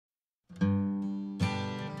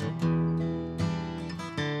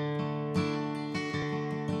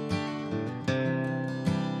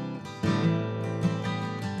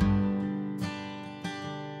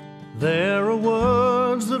There are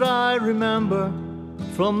words that I remember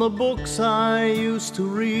from the books I used to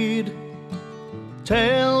read,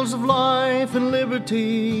 tales of life and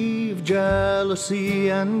liberty, of jealousy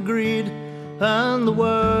and greed, and the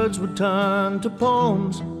words would turn to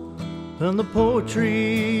poems and the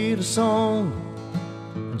poetry to song.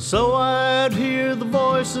 And so I'd hear the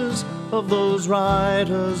voices of those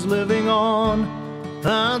writers living on.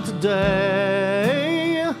 And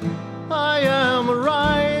today I am a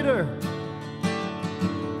writer,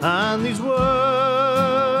 and these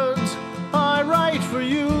words I write for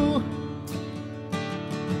you.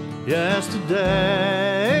 Yesterday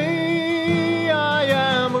I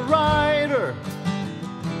am a writer.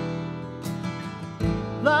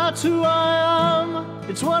 That's who I am,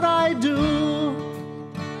 it's what I do.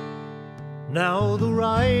 Now the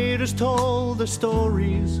writers told their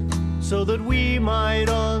stories so that we might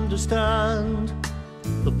understand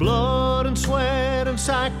the blood and sweat and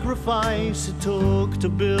sacrifice it took to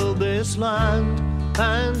build this land.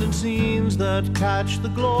 And in scenes that catch the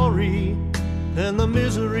glory and the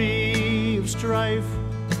misery of strife,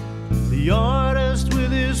 the artist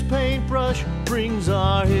with his paintbrush brings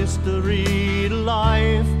our history to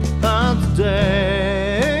life. And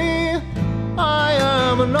today I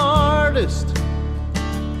am an artist,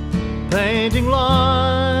 painting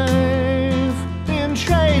life in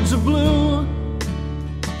shades of blue.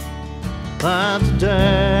 And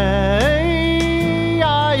today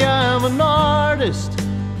I am an artist.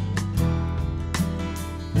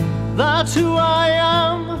 That's who I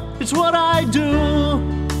am, it's what I do.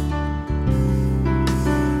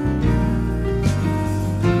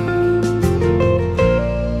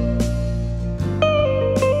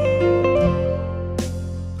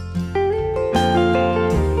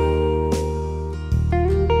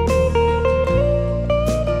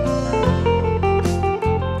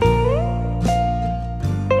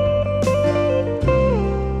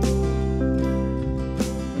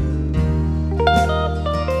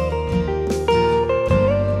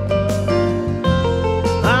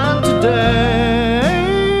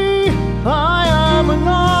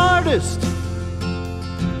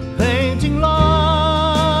 Painting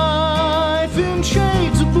life in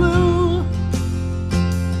shades of blue.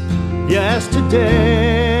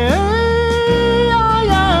 Yesterday I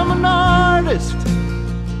am an artist.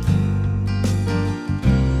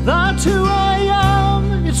 That's who I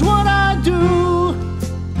am, it's what I do.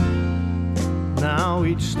 Now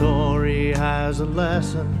each story has a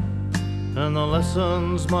lesson, and the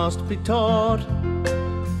lessons must be taught.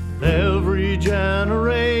 Every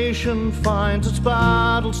generation finds its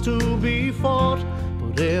battles to be fought.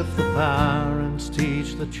 But if the parents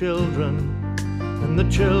teach the children, and the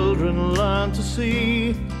children learn to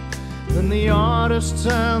see, then the artists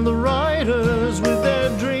and the writers with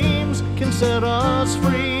their dreams can set us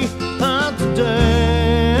free. And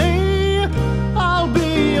today I'll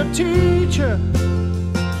be a teacher.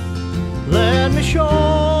 Let me show